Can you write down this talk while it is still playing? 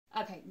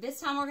Okay, this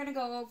time we're going to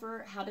go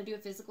over how to do a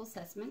physical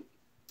assessment.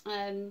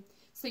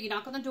 So you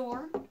knock on the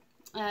door.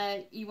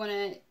 You want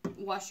to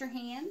wash your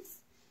hands,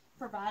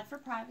 provide for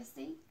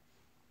privacy,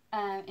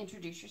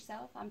 introduce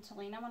yourself. I'm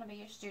Talina. I'm going to be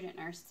your student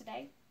nurse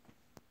today.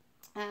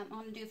 I'm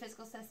going to do a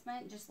physical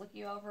assessment, just look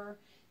you over,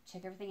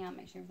 check everything out,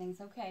 make sure everything's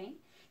okay.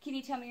 Can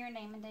you tell me your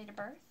name and date of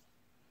birth?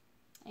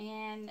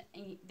 And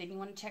then you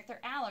want to check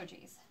their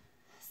allergies.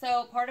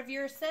 So part of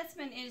your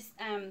assessment is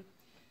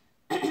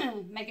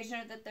making sure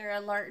that they're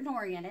alert and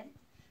oriented.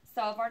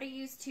 So I've already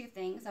used two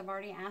things. I've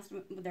already asked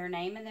them their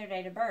name and their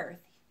date of birth.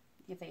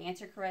 If they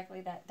answer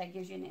correctly, that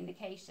gives you an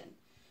indication.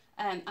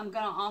 I'm going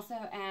to also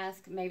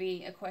ask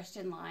maybe a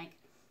question like,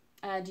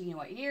 do you know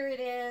what year it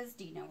is?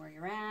 Do you know where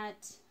you're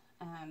at?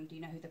 Do you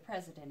know who the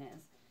president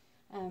is?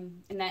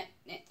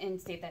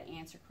 And see if that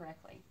answer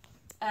correctly.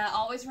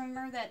 Always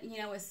remember that, you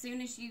know, as soon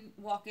as you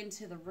walk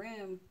into the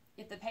room,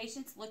 if the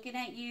patient's looking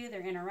at you,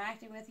 they're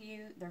interacting with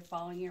you, they're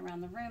following you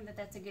around the room,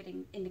 that's a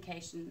good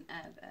indication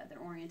of their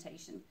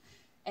orientation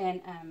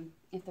and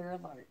if they're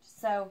alert.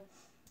 So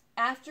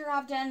after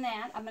I've done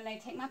that, I'm going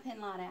to take my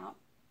pen light out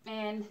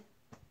and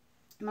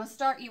I'm going to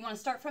start. You want to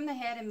start from the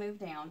head and move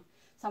down.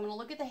 So I'm going to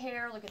look at the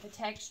hair, look at the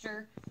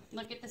texture,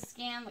 look at the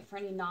skin, look for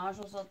any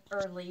nodules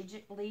or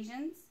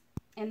lesions.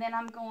 And then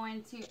I'm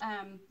going to,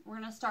 we're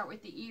going to start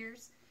with the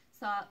ears.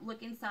 So I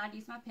look inside,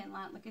 use my pen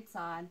light, look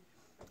inside.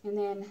 And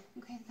then,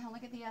 okay, kind of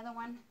look at the other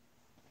one.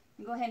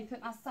 And go ahead and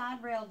put my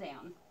side rail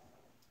down.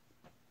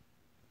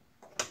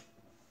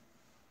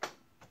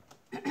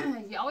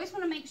 You always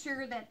want to make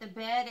sure that the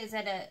bed is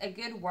at a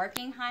good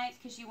working height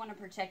because you want to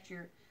protect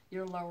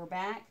your lower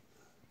back.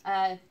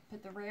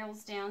 Put the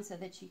rails down so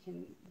that you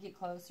can get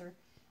closer.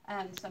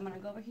 So I'm going to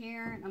go over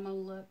here and I'm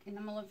going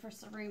to look for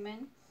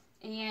cerumen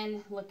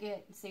and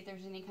see if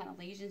there's any kind of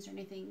lesions or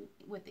anything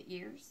with the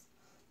ears.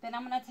 Then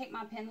I'm going to take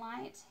my pen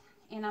light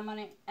and I'm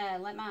going to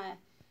let my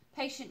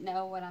patient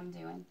know what I'm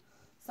doing.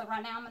 So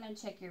right now I'm going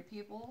to check your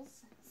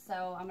pupils.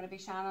 So I'm going to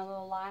be shining a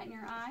little light in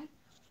your eye.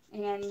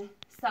 And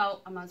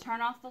so I'm going to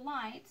turn off the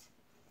light.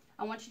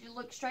 I want you to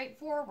look straight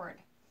forward.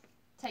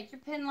 Take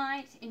your pen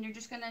light and you're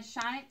just going to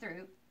shine it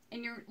through.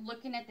 And you're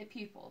looking at the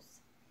pupils.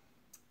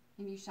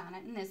 And you shine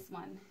it in this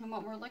one. And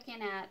what we're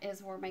looking at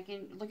is we're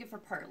looking for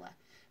perla.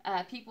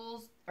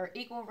 Pupils are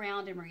equal,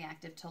 round, and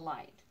reactive to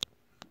light.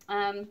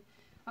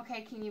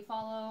 Okay, can you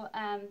follow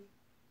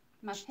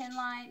my pen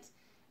light?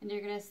 And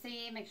you're going to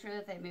see, make sure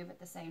that they move at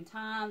the same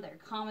time. They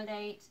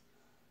accommodate.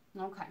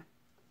 Okay.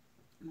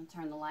 I'm going to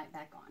turn the light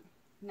back on.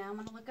 Now I'm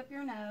going to look up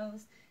your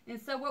nose. And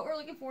so what we're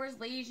looking for is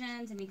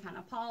lesions, any kind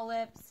of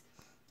polyps,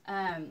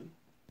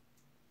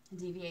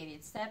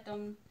 deviated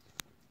septum.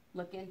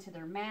 Look into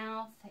their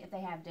mouth. If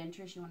they have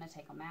dentures, you want to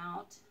take them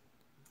out.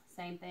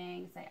 Same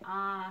thing. Say,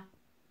 ah.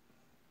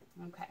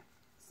 Okay.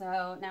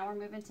 So now we're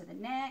moving to the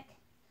neck.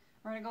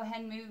 We're going to go ahead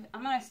and move.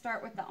 I'm going to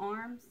start with the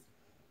arms.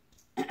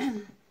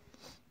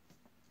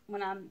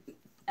 When I'm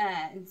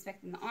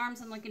inspecting the arms,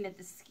 I'm looking at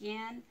the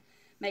skin,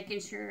 making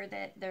sure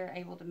that they're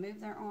able to move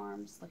their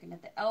arms. Looking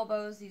at the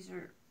elbows.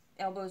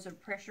 Elbows are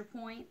pressure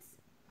points.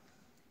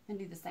 And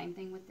do the same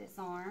thing with this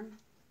arm.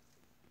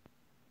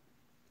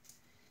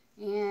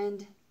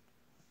 And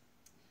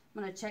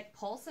I'm going to check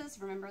pulses.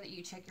 Remember that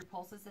you check your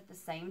pulses at the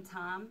same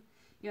time.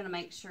 You want to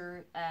make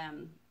sure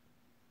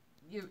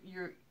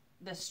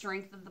the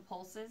strength of the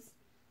pulses.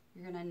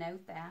 You're going to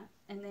note that.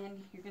 And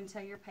then you're going to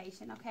tell your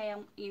patient, okay,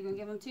 you're going to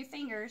give them 2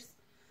 fingers.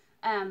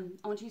 I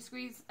want you to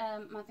squeeze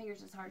my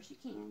fingers as hard as you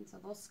can. So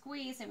they'll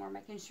squeeze and we're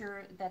making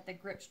sure that the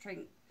grip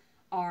strength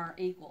are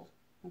equal.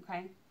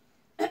 Okay.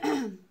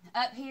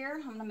 Up here,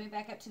 I'm going to move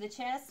back up to the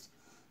chest.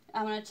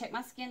 I'm going to check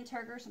my skin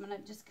turgor, so I'm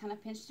going to just kind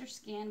of pinch their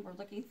skin. We're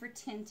looking for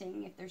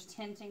tinting. If there's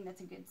tinting,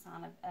 that's a good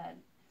sign of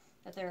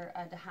that they're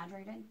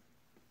dehydrated.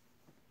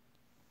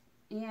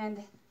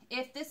 And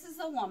if this is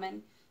a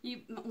woman,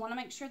 you want to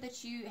make sure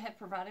that you have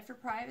provided for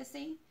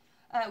privacy.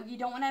 You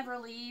don't want to ever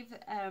leave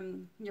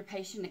your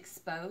patient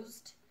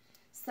exposed.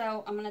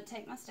 So I'm going to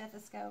take my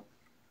stethoscope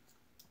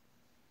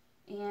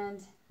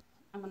and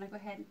I'm going to go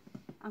ahead.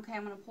 Okay,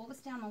 I'm going to pull this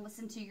down and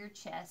listen to your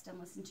chest and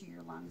listen to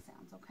your lung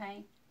sounds,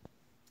 okay?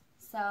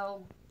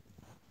 So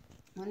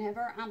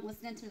whenever I'm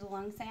listening to the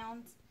lung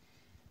sounds,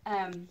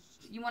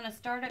 you want to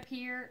start up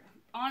here.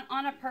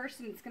 On a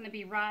person, it's going to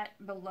be right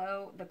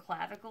below the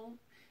clavicle.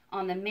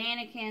 On the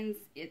mannequins,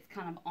 it's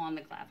kind of on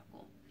the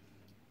clavicle.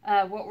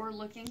 What we're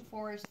looking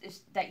for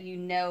is that you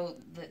know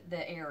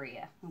the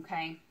area,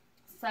 okay?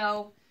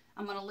 So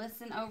I'm going to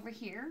listen over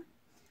here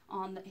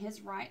on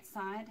his right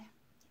side.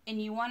 And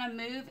you want to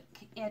move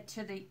it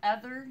to the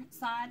other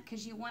side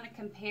because you want to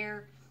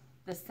compare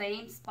the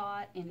same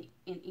spot in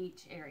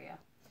each area.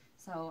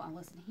 So I'll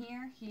listen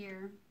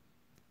here,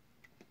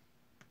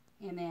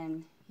 and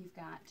then you've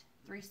got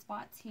 3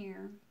 spots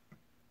here,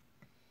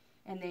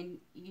 and then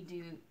you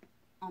do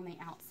on the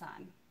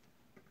outside.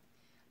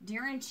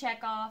 During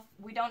checkoff,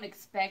 we don't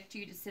expect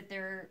you to sit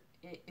there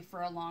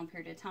for a long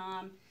period of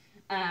time.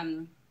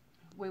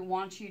 We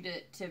want you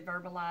to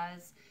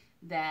verbalize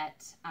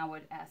that I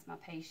would ask my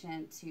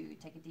patient to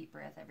take a deep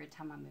breath every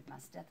time I move my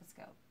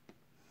stethoscope.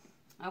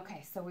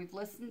 Okay, so we've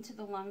listened to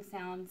the lung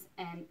sounds,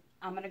 and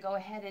I'm going to go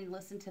ahead and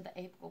listen to the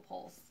apical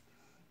pulse.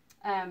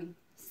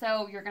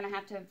 So you're going to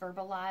have to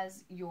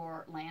verbalize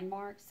your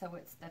landmark. So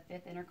it's the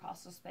 5th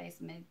intercostal space,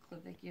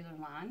 mid-clavicular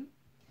line.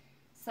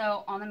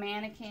 So on the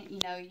mannequin, you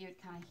know,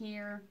 you'd kind of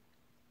hear,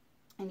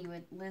 and you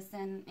would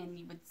listen, and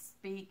you would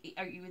speak,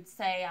 or you would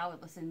say, I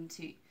would listen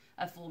to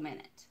a full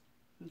minute.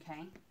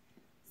 Okay,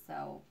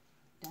 so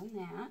done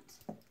that.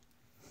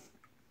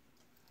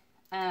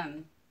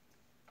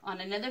 On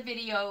another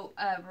video,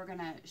 we're going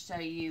to show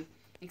you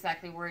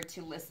exactly where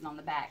to listen on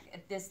the back.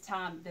 At this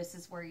time, this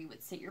is where you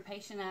would sit your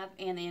patient up,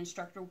 and the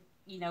instructor,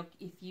 you know,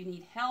 if you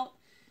need help,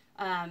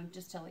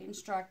 just tell the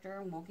instructor,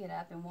 and we'll get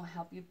up and we'll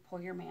help you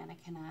pull your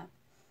mannequin up,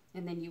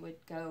 and then you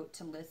would go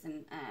to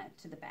listen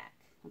to the back,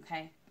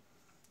 okay?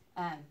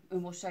 And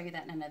we'll show you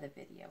that in another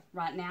video.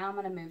 Right now, I'm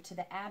going to move to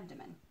the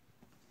abdomen.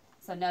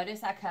 So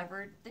notice I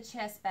covered the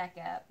chest back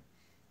up.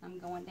 I'm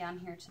going down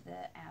here to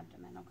the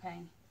abdomen,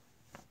 okay?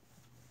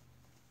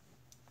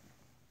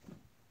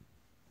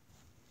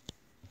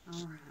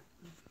 All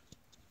right.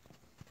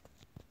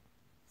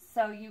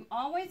 So you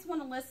always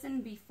want to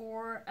listen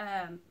before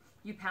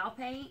you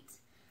palpate.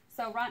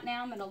 So right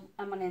now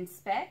I'm gonna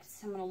inspect.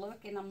 I'm gonna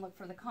look, and I'm gonna look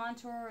for the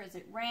contour. Is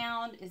it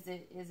round? Is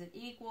it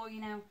equal?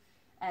 You know,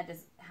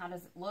 how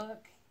does it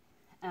look?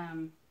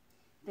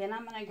 Then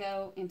I'm gonna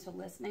go into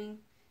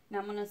listening. Now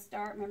I'm gonna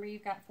start. Remember,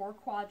 you've got 4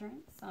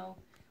 quadrants. So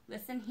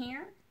listen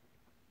here.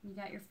 You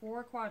got your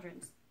 4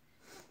 quadrants.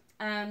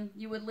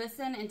 You would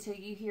listen until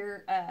you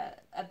hear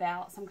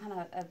some kind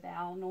of a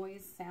vowel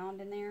noise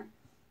sound in there.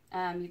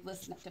 You'd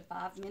listen up to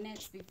 5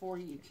 minutes before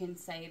you can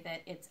say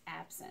that it's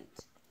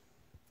absent.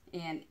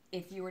 And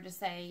if you were to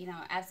say, you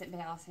know, absent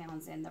vowel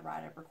sounds in the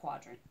right upper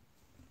quadrant.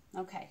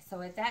 Okay,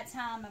 so at that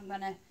time,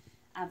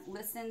 I've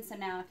listened, so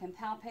now I can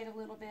palpate a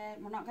little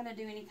bit. We're not going to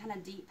do any kind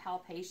of deep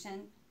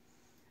palpation.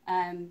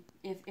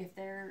 If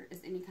there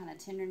is any kind of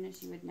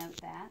tenderness, you would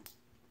note that.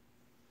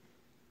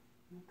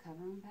 We'll cover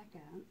them back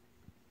up.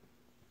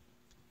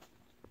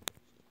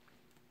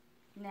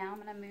 Now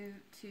I'm going to move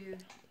to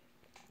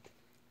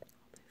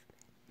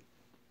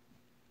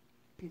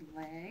the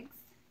legs.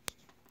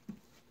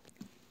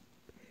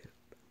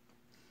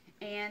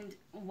 And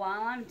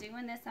while I'm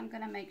doing this, I'm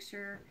going to make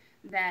sure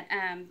that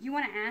you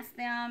want to ask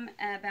them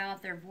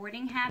about their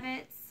voiding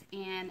habits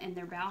and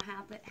their bowel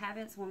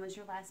habits. When was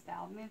your last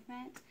bowel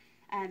movement?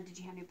 Did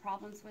you have any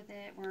problems with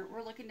it?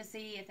 We're looking to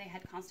see if they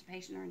had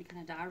constipation or any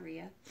kind of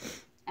diarrhea.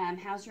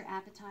 How's your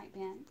appetite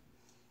been?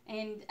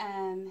 And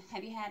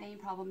have you had any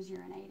problems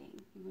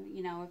urinating?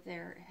 You know, if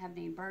they're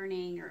having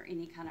burning or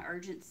any kind of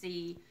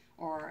urgency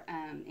or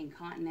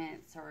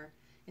incontinence, or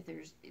if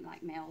there's,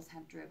 like, males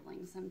have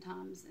dribbling,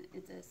 sometimes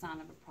it's a sign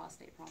of a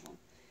prostate problem.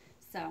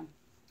 So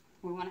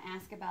we want to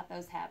ask about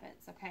those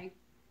habits, okay?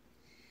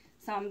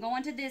 So I'm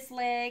going to this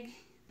leg,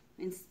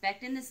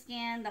 inspecting the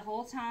skin the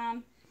whole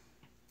time,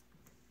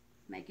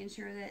 making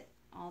sure that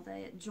all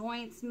the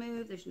joints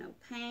move, there's no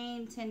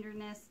pain,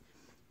 tenderness,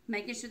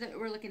 making sure that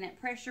we're looking at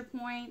pressure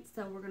points.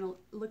 So we're going to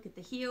look at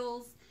the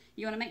heels.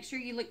 You want to make sure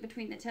you look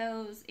between the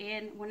toes,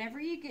 and whenever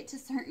you get to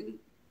certain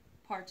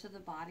parts of the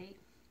body,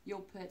 you'll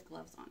put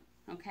gloves on,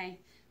 okay?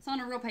 So on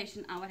a real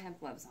patient, I would have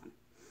gloves on.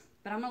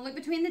 But I'm going to look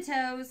between the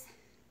toes,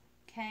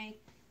 okay?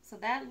 So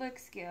that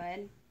looks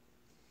good.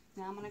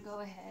 Now I'm going to go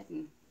ahead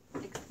and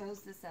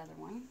expose this other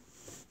one.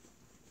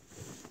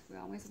 We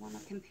always want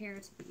to compare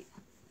to the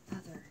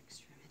other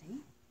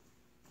extremity.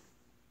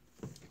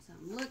 So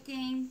I'm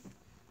looking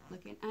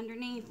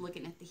underneath,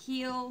 looking at the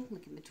heel,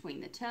 looking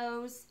between the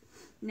toes.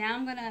 Now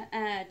I'm going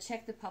to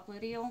check the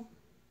popliteal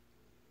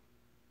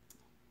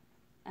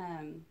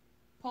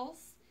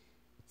pulse,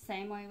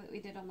 same way that we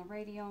did on the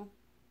radial.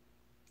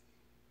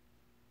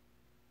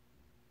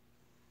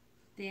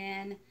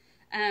 Then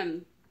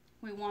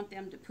we want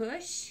them to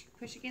push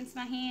against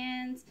my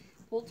hands,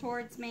 pull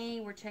towards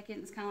me. We're checking,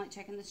 it's kind of like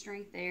checking the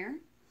strength there.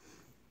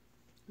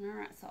 All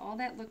right, so all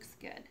that looks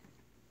good.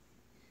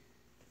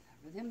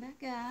 Cover them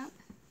back up.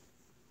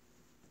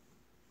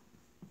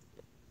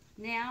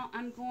 Now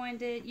I'm going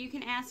to, you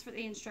can ask for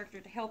the instructor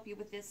to help you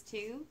with this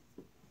too,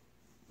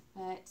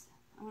 but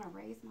I'm going to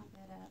raise my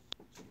bed up.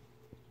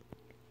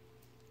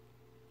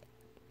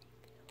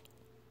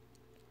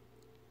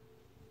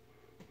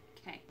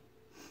 Okay.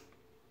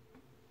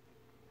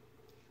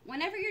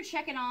 Whenever you're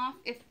checking off,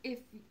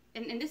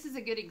 and this is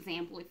a good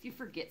example, if you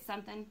forget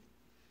something,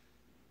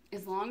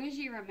 as long as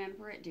you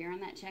remember it during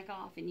that check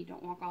off and you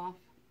don't walk off,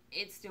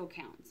 it still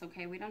counts,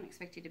 okay? We don't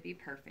expect you to be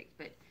perfect,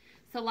 but,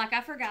 so like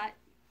I forgot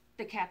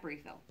the cap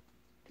refill.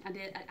 I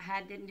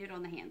didn't do it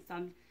on the hands,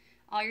 so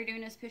all you're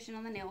doing is pushing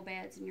on the nail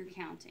beds and you're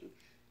counting.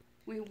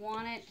 We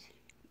want it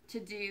to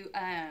do,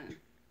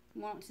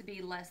 want it to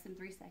be less than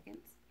 3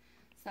 seconds.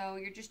 So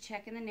you're just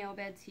checking the nail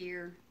beds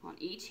here on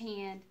each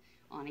hand,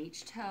 on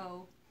each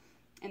toe.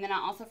 And then I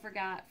also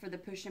forgot for the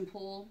push and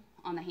pull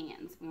on the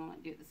hands. We want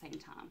to do it at the same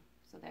time.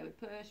 So they would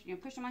push, you know,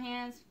 push on my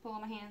hands, pull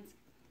on my hands.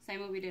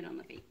 Same way we did on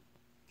the feet.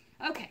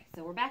 Okay,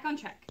 so we're back on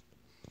track.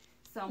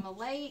 So I'm going to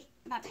lay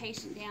my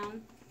patient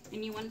down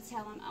And you want to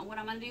tell them, what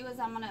I'm going to do is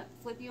I'm going to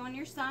flip you on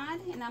your side,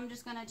 and I'm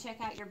just going to check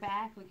out your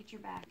back, look at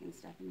your back and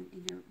stuff in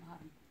your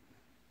bottom.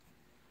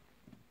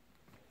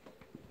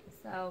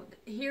 So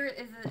here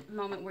is a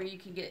moment where you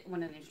can get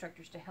one of the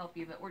instructors to help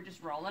you, but we're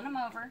just rolling them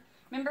over.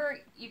 Remember,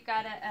 you've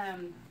got to,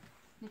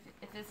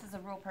 if this is a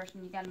real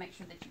person, you got to make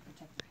sure that you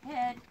protect your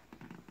head,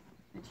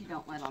 that you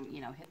don't let them,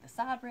 you know, hit the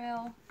side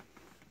rail.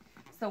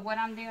 So what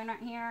I'm doing right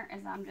here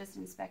is I'm just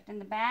inspecting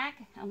the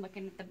back. I'm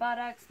looking at the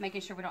buttocks, making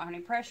sure we don't have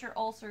any pressure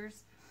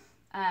ulcers.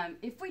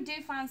 If we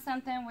do find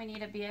something, we need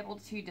to be able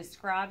to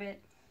describe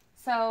it.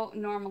 So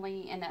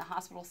normally in a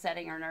hospital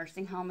setting or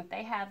nursing home, if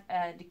they have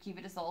a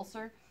decubitus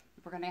ulcer,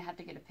 we're going to have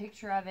to get a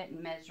picture of it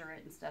and measure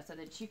it and stuff so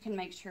that you can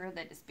make sure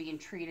that it's being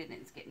treated and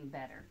it's getting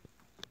better.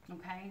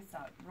 Okay, so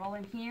roll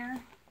in here.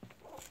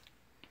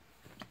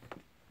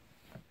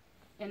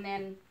 And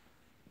then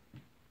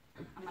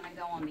I'm going to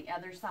go on the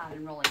other side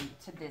and roll it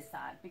to this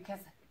side because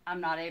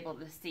I'm not able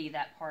to see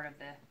that part of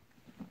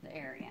the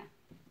area.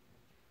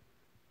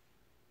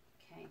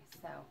 Okay,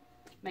 so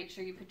make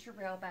sure you put your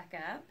rail back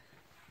up.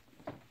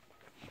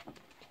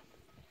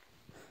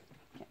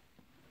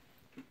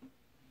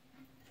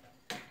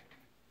 Okay.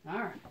 All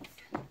right.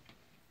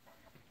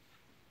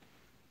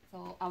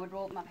 So I would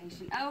roll my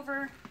patient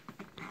over.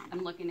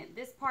 I'm looking at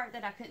this part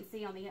that I couldn't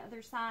see on the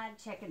other side,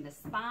 checking the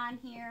spine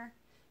here,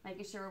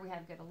 making sure we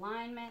have good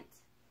alignment.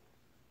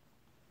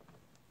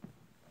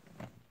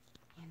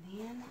 And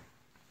then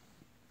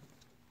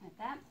at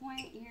that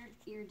point,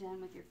 you're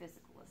done with your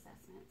physical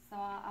assessment. So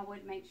I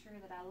would make sure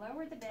that I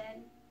lower the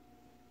bed.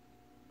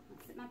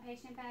 I'll sit my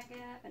patient back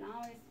up, and I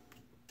always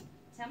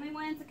tell me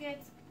when it's a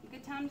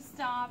good time to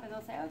stop, and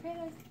they'll say, okay,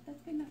 that's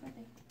good enough right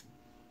there.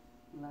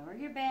 Lower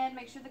your bed.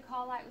 Make sure the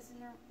call light was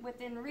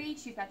within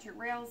reach. You've got your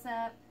rails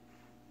up.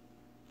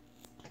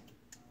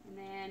 And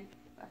then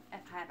if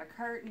I have a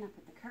curtain, I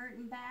put the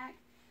curtain back.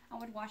 I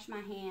would wash my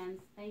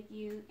hands. Thank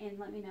you, and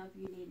let me know if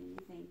you need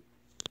anything.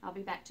 I'll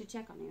be back to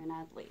check on you, and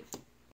I'd leave.